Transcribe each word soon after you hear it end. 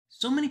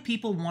So many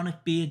people want to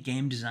be a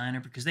game designer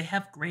because they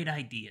have great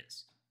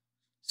ideas.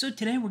 So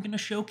today we're going to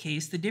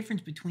showcase the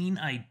difference between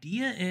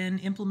idea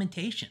and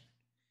implementation.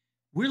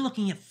 We're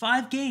looking at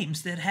 5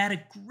 games that had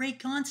a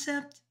great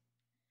concept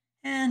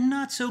and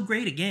not so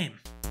great a game.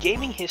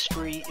 Gaming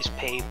history is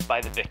paved by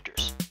the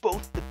victors,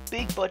 both the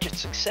big budget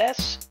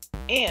success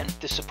and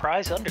the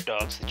surprise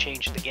underdogs that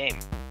changed the game.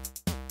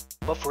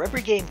 But for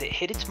every game that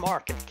hit its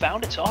mark and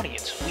found its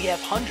audience, we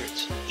have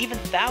hundreds, even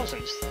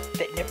thousands,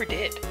 that never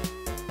did.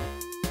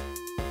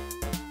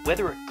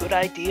 Whether a good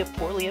idea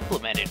poorly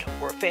implemented,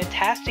 or a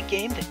fantastic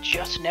game that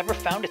just never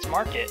found its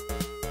market,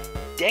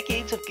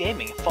 decades of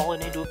gaming have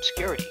fallen into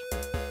obscurity.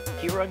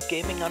 Here on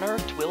Gaming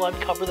Unearthed, we'll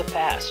uncover the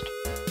past,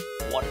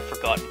 one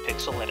forgotten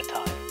pixel at a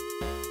time.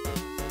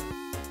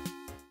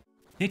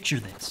 Picture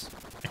this,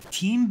 a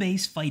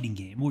team-based fighting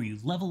game where you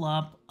level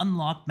up,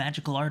 unlock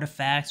magical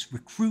artifacts,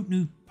 recruit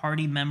new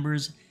party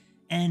members,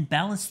 and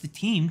balance the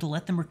team to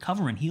let them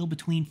recover and heal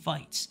between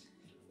fights.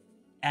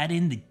 Add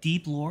in the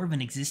deep lore of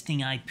an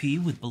existing IP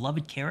with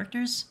beloved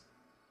characters?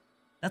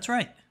 That's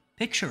right,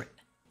 picture it.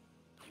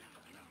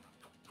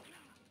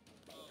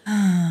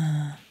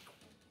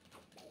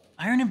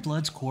 Iron and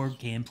Blood's core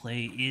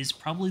gameplay is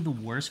probably the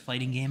worst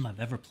fighting game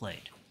I've ever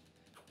played.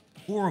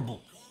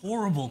 Horrible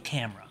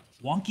camera,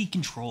 wonky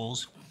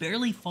controls,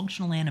 barely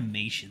functional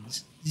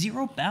animations,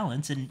 zero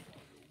balance, and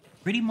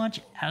pretty much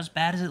as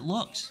bad as it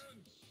looks.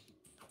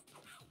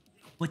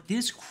 But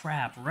this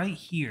crap right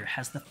here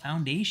has the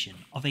foundation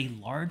of a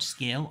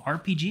large-scale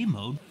RPG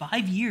mode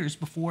 5 years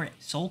before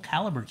Soul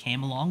Calibur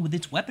came along with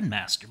its Weapon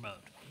Master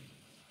mode.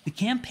 The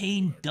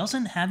campaign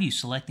doesn't have you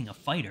selecting a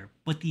fighter,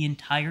 but the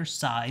entire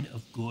side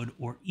of good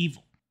or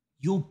evil.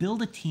 You'll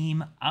build a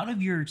team out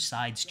of your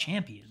side's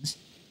champions,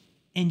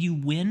 and you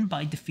win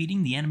by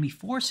defeating the enemy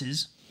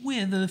forces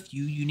with a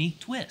few unique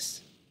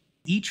twists.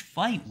 Each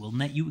fight will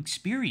net you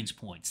experience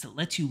points that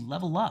lets you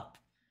level up.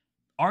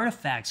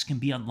 Artifacts can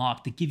be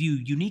unlocked that give you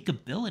unique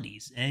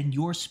abilities, and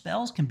your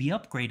spells can be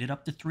upgraded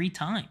up to 3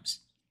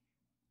 times.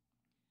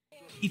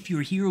 If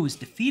your hero is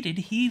defeated,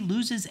 he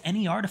loses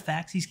any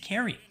artifacts he's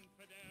carrying.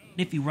 And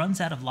if he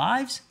runs out of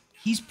lives,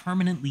 he's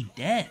permanently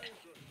dead.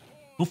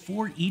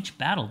 Before each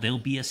battle, there'll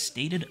be a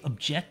stated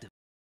objective.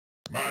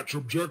 Match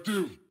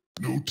objective,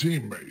 new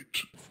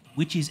teammate.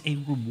 Which is a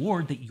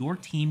reward that your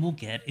team will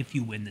get if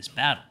you win this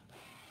battle.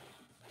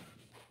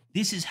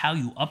 This is how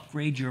you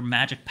upgrade your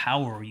magic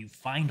power, or you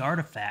find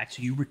artifacts,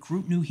 or you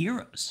recruit new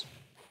heroes.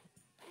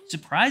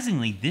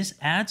 Surprisingly, this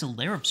adds a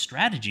layer of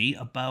strategy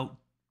about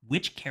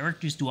which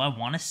characters do I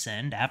want to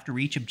send after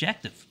each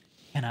objective.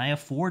 Can I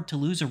afford to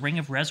lose a Ring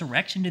of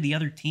Resurrection to the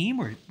other team,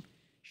 or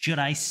should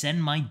I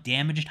send my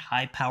damaged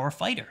high-power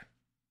fighter?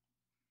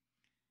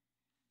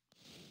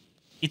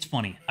 It's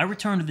funny, I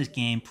return to this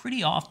game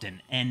pretty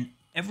often, and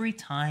every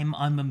time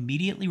I'm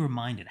immediately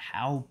reminded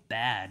how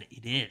bad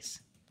it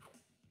is.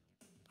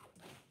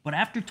 But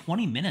after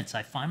 20 minutes,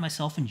 I find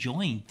myself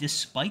enjoying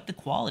despite the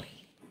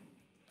quality.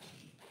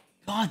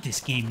 God, this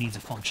game needs a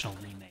functional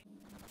remake.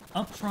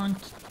 Up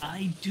front,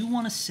 I do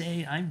want to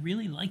say I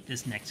really like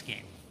this next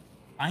game.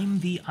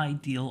 I'm the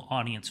ideal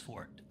audience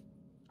for it.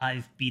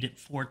 I've beat it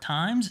 4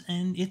 times,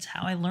 and it's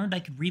how I learned I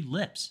could read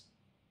lips.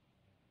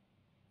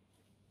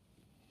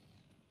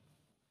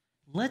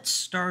 Let's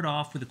start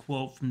off with a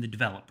quote from the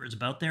developers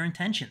about their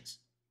intentions.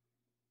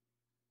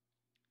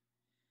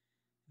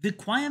 The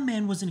Quiet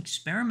Man was an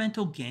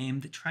experimental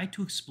game that tried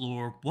to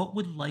explore what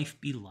would life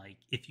be like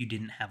if you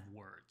didn't have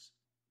words.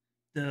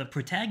 The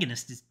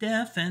protagonist is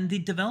deaf, and the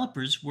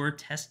developers were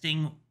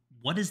testing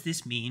what does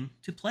this mean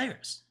to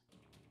players.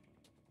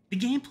 The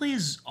gameplay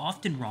is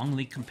often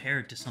wrongly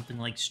compared to something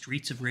like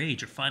Streets of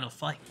Rage or Final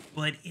Fight,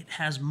 but it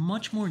has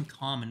much more in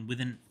common with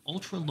an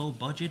ultra-low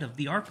budget of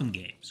the Arkham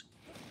games.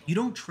 You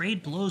don't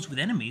trade blows with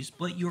enemies,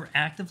 but you're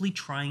actively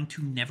trying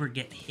to never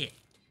get hit.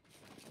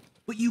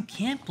 But you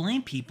can't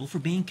blame people for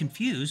being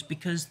confused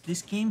because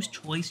this game's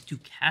choice to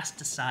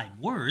cast aside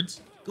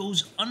words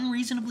goes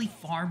unreasonably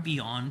far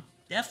beyond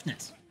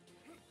deafness.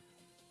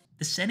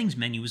 The settings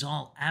menu is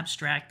all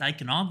abstract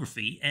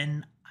iconography,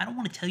 and I don't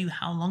want to tell you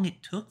how long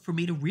it took for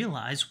me to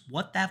realize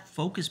what that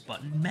focus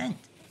button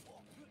meant.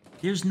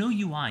 There's no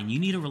UI, and you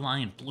need to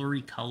rely on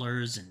blurry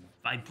colors and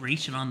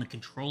vibration on the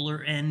controller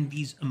and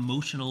these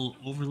emotional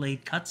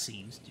overlaid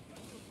cutscenes to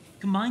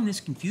combine this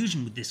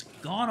confusion with this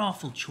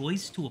god-awful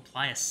choice to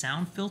apply a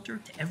sound filter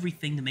to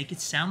everything to make it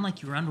sound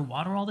like you're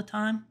underwater all the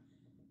time.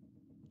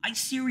 I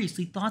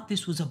seriously thought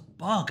this was a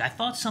bug. I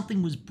thought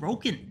something was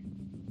broken.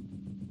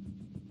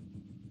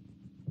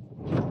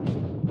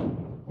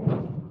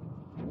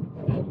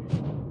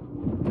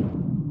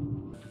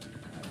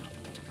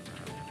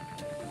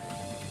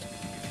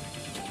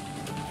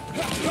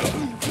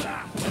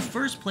 The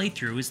first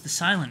playthrough is the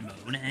silent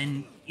mode,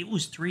 and it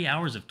was 3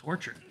 hours of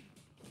torture.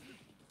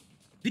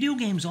 Video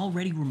games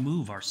already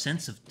remove our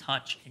sense of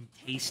touch and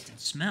taste and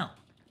smell.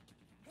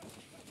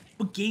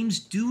 But games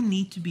do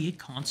need to be a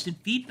constant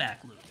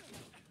feedback loop.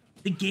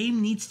 The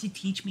game needs to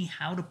teach me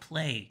how to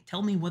play,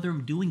 tell me whether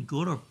I'm doing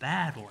good or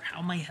bad, or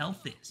how my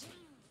health is.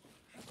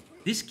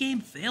 This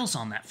game fails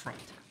on that front.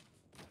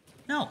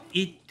 No,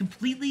 it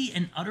completely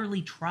and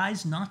utterly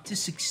tries not to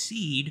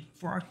succeed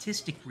for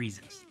artistic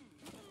reasons.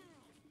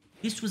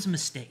 This was a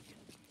mistake.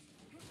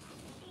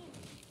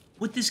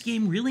 What this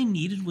game really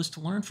needed was to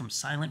learn from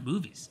silent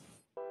movies.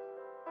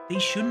 They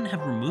shouldn't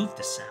have removed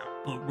the sound,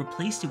 but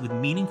replaced it with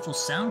meaningful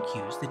sound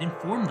cues that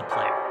inform the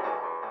player.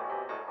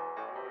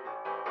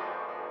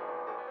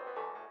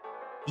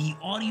 The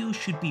audio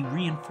should be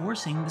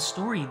reinforcing the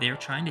story they're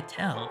trying to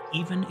tell,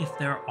 even if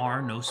there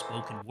are no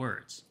spoken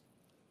words.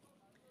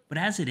 But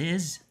as it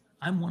is,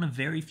 I'm one of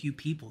very few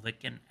people that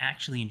can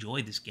actually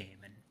enjoy this game,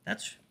 and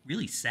that's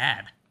really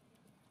sad.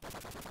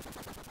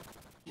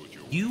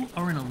 You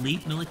are an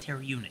elite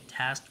military unit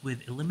tasked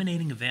with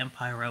eliminating a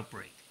vampire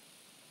outbreak.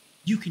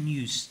 You can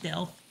use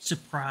stealth,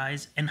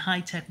 surprise, and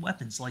high-tech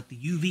weapons like the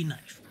UV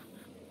knife.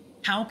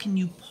 How can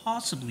you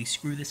possibly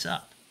screw this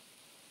up?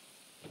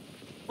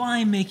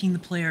 By making the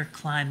player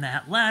climb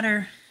that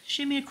ladder,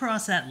 shimmy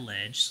across that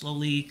ledge,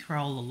 slowly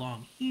crawl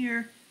along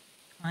here,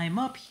 climb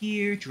up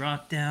here,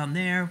 drop down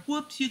there,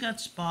 whoops, you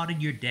got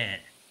spotted, you're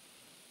dead.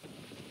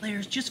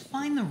 Players, just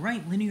find the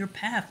right linear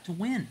path to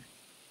win.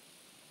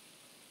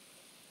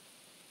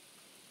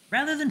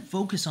 Rather than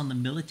focus on the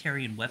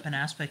military and weapon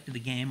aspect of the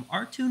game,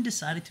 Artoon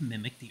decided to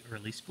mimic the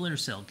early Splinter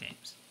Cell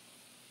games.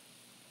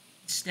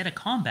 Instead of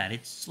combat,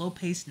 it's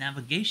slow-paced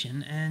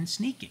navigation and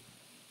sneaking.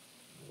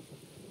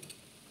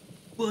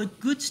 But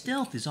good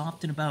stealth is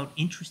often about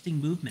interesting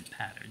movement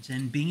patterns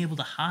and being able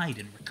to hide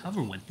and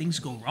recover when things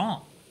go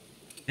wrong.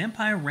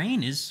 Vampire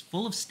Reign is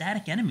full of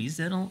static enemies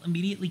that'll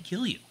immediately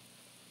kill you.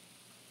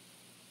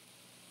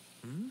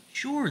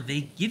 Sure,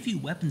 they give you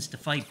weapons to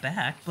fight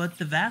back, but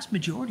the vast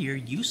majority are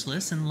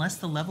useless unless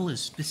the level is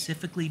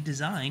specifically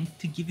designed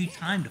to give you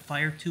time to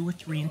fire 2 or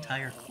 3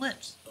 entire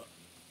clips.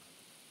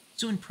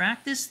 So in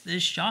practice, the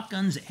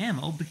shotgun's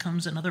ammo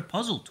becomes another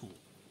puzzle tool.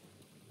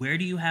 Where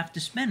do you have to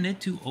spend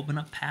it to open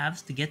up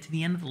paths to get to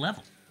the end of the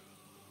level?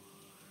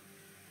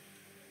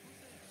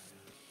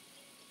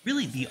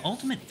 Really, the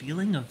ultimate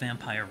feeling of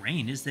Vampire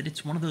Reign is that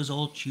it's one of those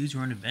old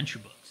choose-your-own-adventure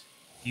books.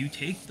 Do you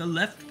take the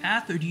left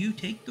path or do you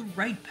take the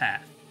right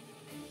path?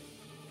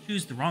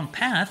 Choose the wrong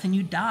path and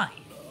you die.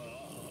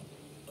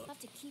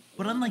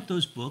 But unlike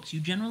those books, you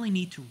generally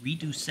need to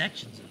redo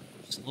sections of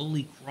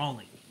slowly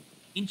crawling,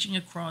 inching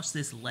across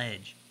this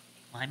ledge,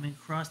 climbing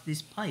across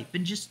this pipe,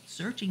 and just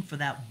searching for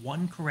that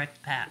one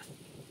correct path.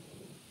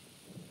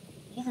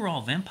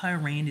 Overall, Vampire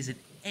Reign isn't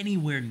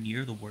anywhere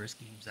near the worst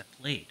games I've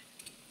played.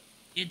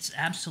 It's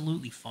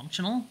absolutely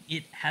functional,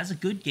 it has a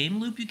good game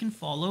loop you can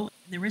follow,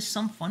 and there is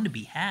some fun to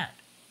be had.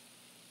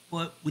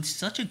 But with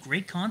such a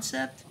great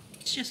concept,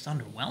 it's just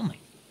underwhelming.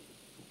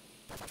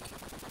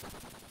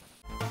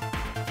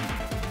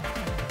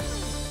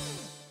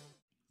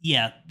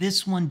 Yeah,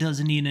 this one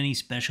doesn't need any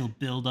special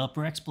build-up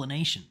or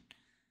explanation.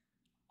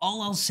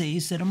 All I'll say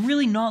is that I'm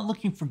really not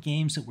looking for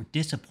games that were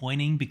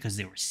disappointing because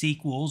they were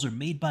sequels or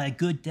made by a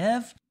good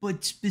dev,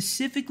 but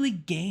specifically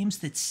games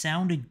that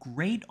sounded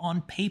great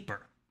on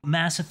paper.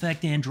 Mass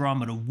Effect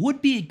Andromeda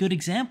would be a good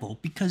example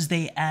because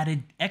they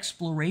added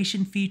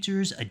exploration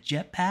features, a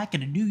jetpack,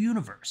 and a new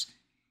universe,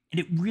 and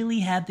it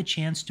really had the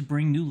chance to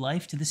bring new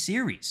life to the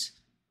series.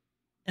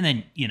 And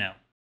then,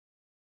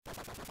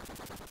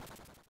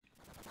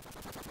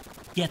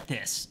 get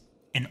this,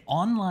 an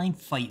online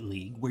fight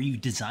league where you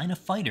design a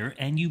fighter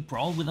and you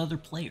brawl with other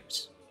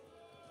players.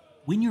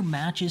 Win your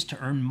matches to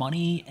earn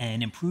money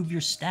and improve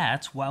your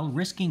stats while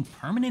risking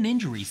permanent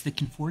injuries that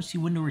can force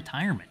you into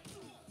retirement.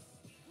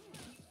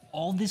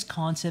 All this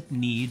concept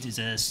needs is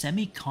a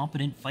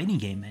semi-competent fighting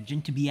game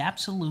engine to be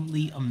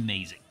absolutely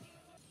amazing.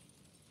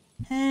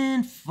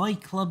 And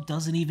Fight Club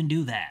doesn't even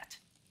do that.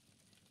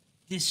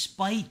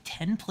 Despite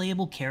 10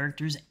 playable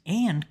characters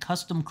and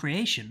custom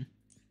creation,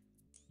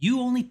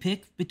 you only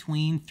pick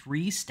between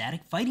 3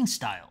 static fighting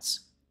styles.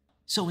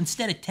 So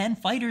instead of 10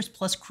 fighters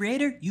plus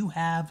creator, you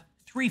have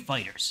 3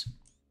 fighters.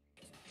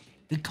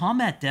 The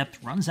combat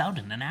depth runs out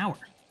in an hour.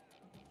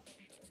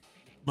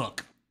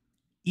 Look,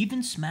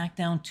 even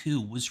SmackDown 2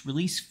 was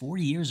released 4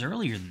 years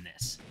earlier than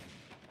this.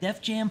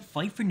 Def Jam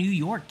Fight for New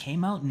York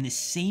came out in this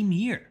same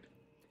year.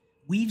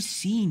 We've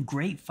seen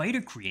great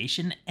fighter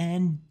creation,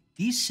 and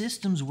these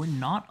systems were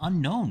not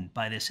unknown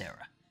by this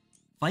era.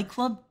 Fight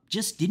Club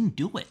just didn't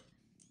do it.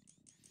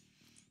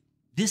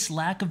 This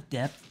lack of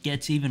depth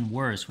gets even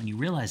worse when you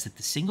realize that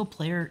the single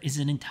player is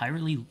an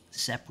entirely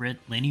separate,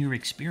 linear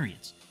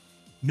experience.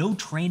 No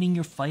training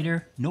your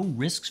fighter, no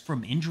risks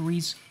from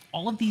injuries,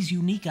 all of these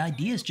unique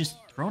ideas just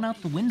thrown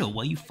out the window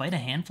while you fight a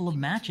handful of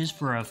matches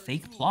for a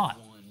fake plot.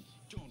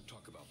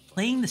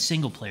 Playing the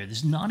single player,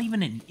 there's not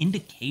even an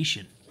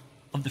indication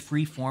of the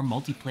free-form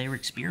multiplayer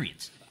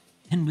experience.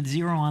 And with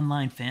zero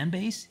online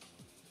fanbase,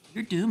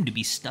 you're doomed to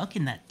be stuck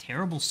in that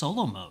terrible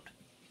solo mode.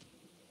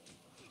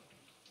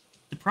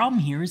 The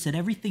problem here is that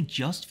everything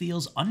just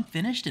feels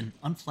unfinished and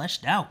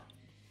unfleshed out.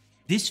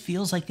 This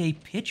feels like a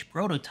pitch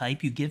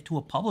prototype you give to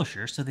a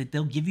publisher so that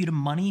they'll give you the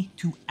money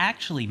to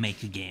actually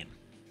make a game.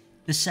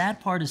 The sad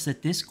part is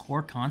that this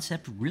core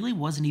concept really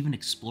wasn't even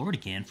explored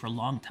again for a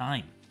long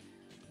time.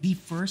 The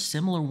first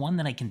similar one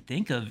that I can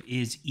think of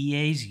is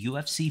EA's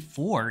UFC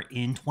 4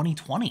 in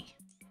 2020.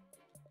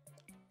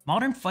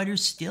 Modern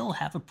fighters still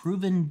have a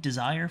proven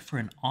desire for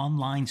an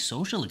online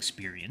social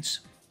experience,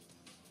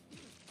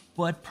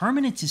 but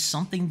permanence is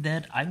something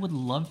that I would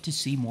love to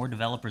see more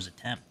developers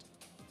attempt.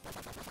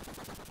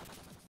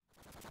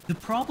 The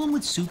problem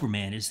with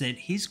Superman is that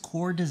his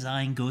core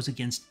design goes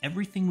against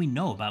everything we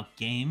know about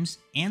games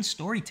and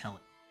storytelling.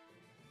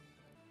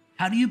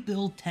 How do you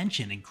build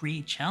tension and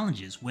create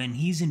challenges when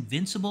he's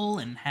invincible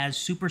and has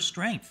super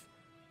strength?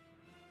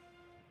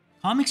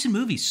 Comics and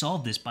movies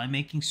solve this by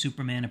making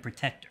Superman a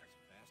protector.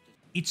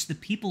 It's the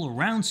people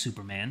around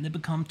Superman that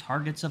become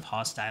targets of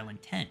hostile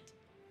intent.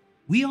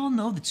 We all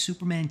know that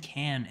Superman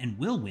can and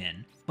will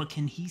win, but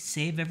can he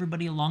save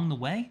everybody along the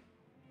way?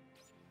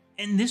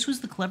 And this was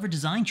the clever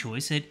design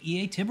choice that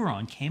EA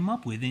Tiburon came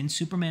up with in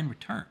Superman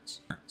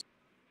Returns.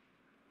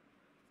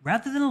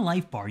 Rather than a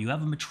life bar, you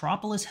have a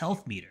Metropolis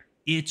health meter.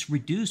 It's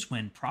reduced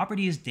when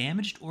property is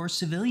damaged or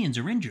civilians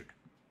are injured.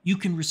 You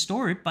can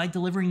restore it by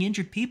delivering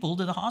injured people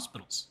to the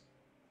hospitals.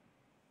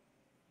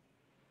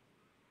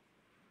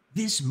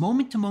 This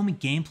moment-to-moment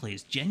gameplay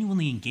is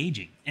genuinely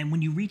engaging, and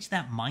when you reach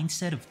that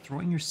mindset of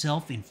throwing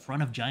yourself in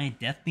front of giant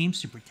death beams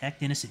to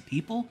protect innocent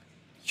people,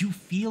 you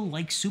feel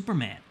like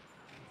Superman.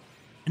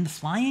 And the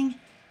flying?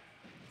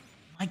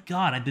 My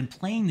god, I've been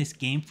playing this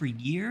game for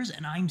years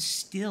and I'm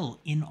still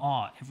in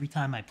awe every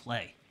time I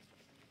play.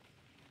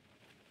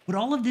 But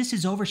all of this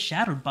is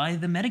overshadowed by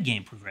the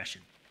metagame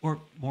progression,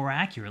 or more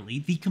accurately,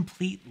 the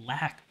complete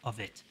lack of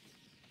it.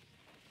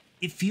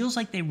 It feels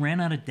like they ran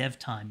out of dev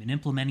time in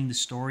implementing the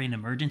story and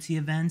emergency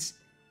events,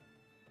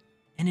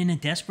 and in a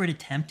desperate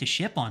attempt to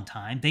ship on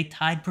time, they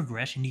tied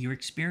progression to your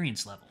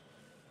experience level.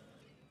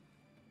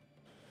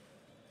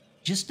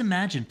 Just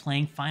imagine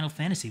playing Final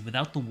Fantasy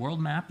without the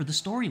world map or the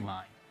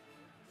storyline.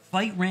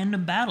 Fight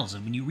random battles,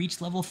 and when you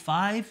reach level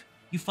 5,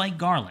 you fight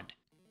Garland.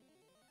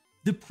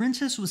 The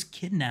princess was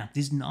kidnapped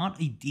is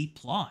not a deep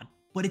plot,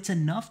 but it's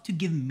enough to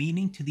give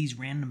meaning to these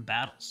random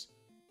battles.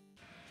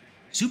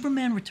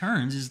 Superman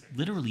Returns is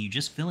literally you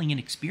just filling an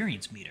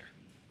experience meter.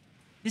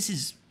 This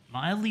is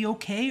mildly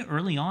okay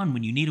early on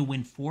when you need to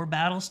win 4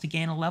 battles to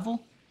gain a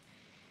level,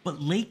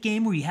 but late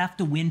game where you have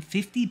to win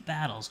 50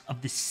 battles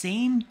of the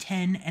same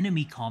 10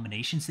 enemy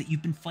combinations that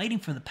you've been fighting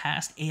for the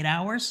past 8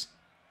 hours?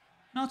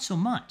 Not so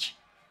much.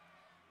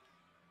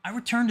 I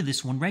return to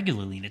this one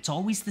regularly and it's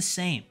always the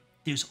same.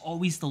 There's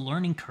always the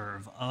learning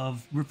curve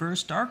of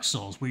reverse Dark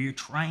Souls where you're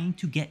trying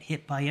to get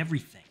hit by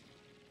everything.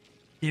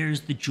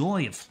 There's the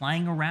joy of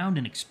flying around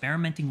and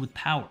experimenting with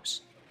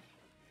powers.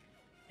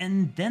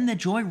 And then the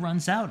joy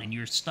runs out and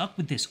you're stuck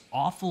with this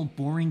awful,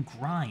 boring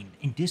grind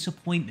and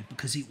disappointment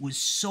because it was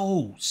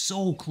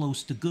so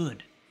close to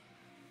good.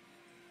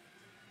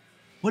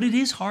 But it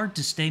is hard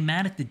to stay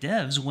mad at the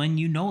devs when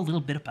you know a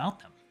little bit about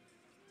them.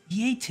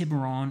 EA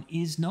Tiburon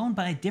is known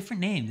by a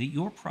different name that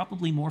you're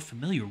probably more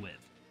familiar with.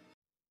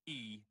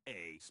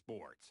 EA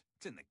Sports.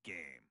 It's in the game.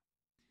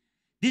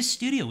 This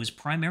studio is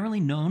primarily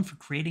known for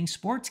creating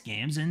sports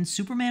games, and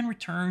Superman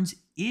Returns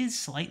is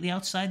slightly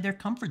outside their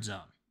comfort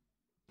zone.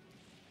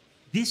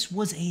 This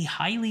was a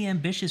highly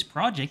ambitious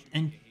project,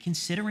 and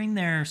considering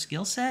their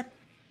skill set,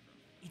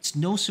 it's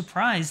no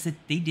surprise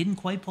that they didn't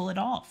quite pull it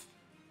off.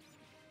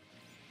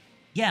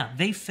 Yeah,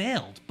 they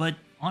failed, but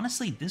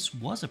honestly, this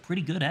was a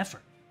pretty good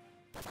effort.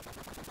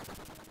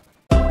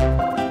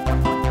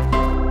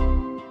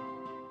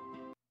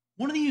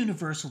 One of the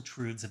universal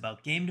truths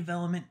about game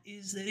development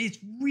is that it's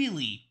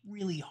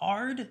really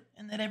hard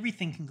and that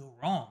everything can go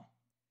wrong.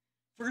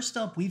 First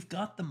up, we've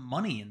got the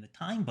money and the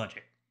time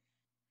budget.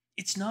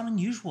 It's not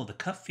unusual to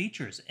cut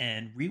features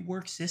and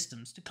rework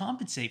systems to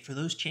compensate for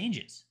those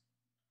changes.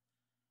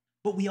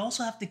 But we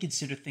also have to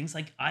consider things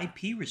like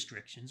IP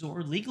restrictions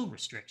or legal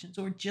restrictions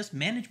or just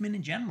management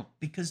in general,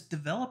 because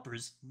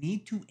developers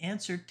need to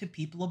answer to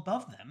people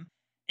above them,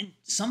 and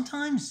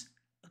sometimes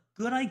a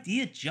good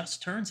idea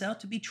just turns out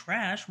to be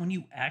trash when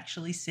you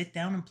actually sit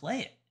down and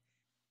play it.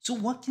 So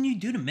what can you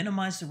do to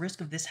minimize the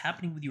risk of this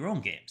happening with your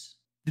own games?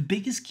 The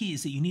biggest key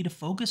is that you need to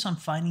focus on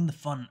finding the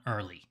fun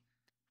early.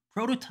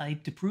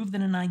 Prototype to prove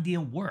that an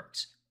idea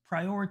works.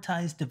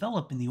 Prioritize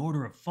develop in the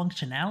order of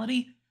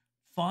functionality,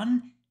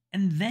 fun,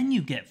 and then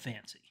you get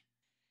fancy.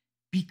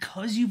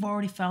 Because you've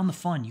already found the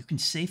fun, you can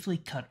safely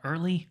cut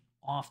early,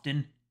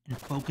 often, and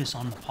focus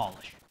on the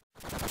polish.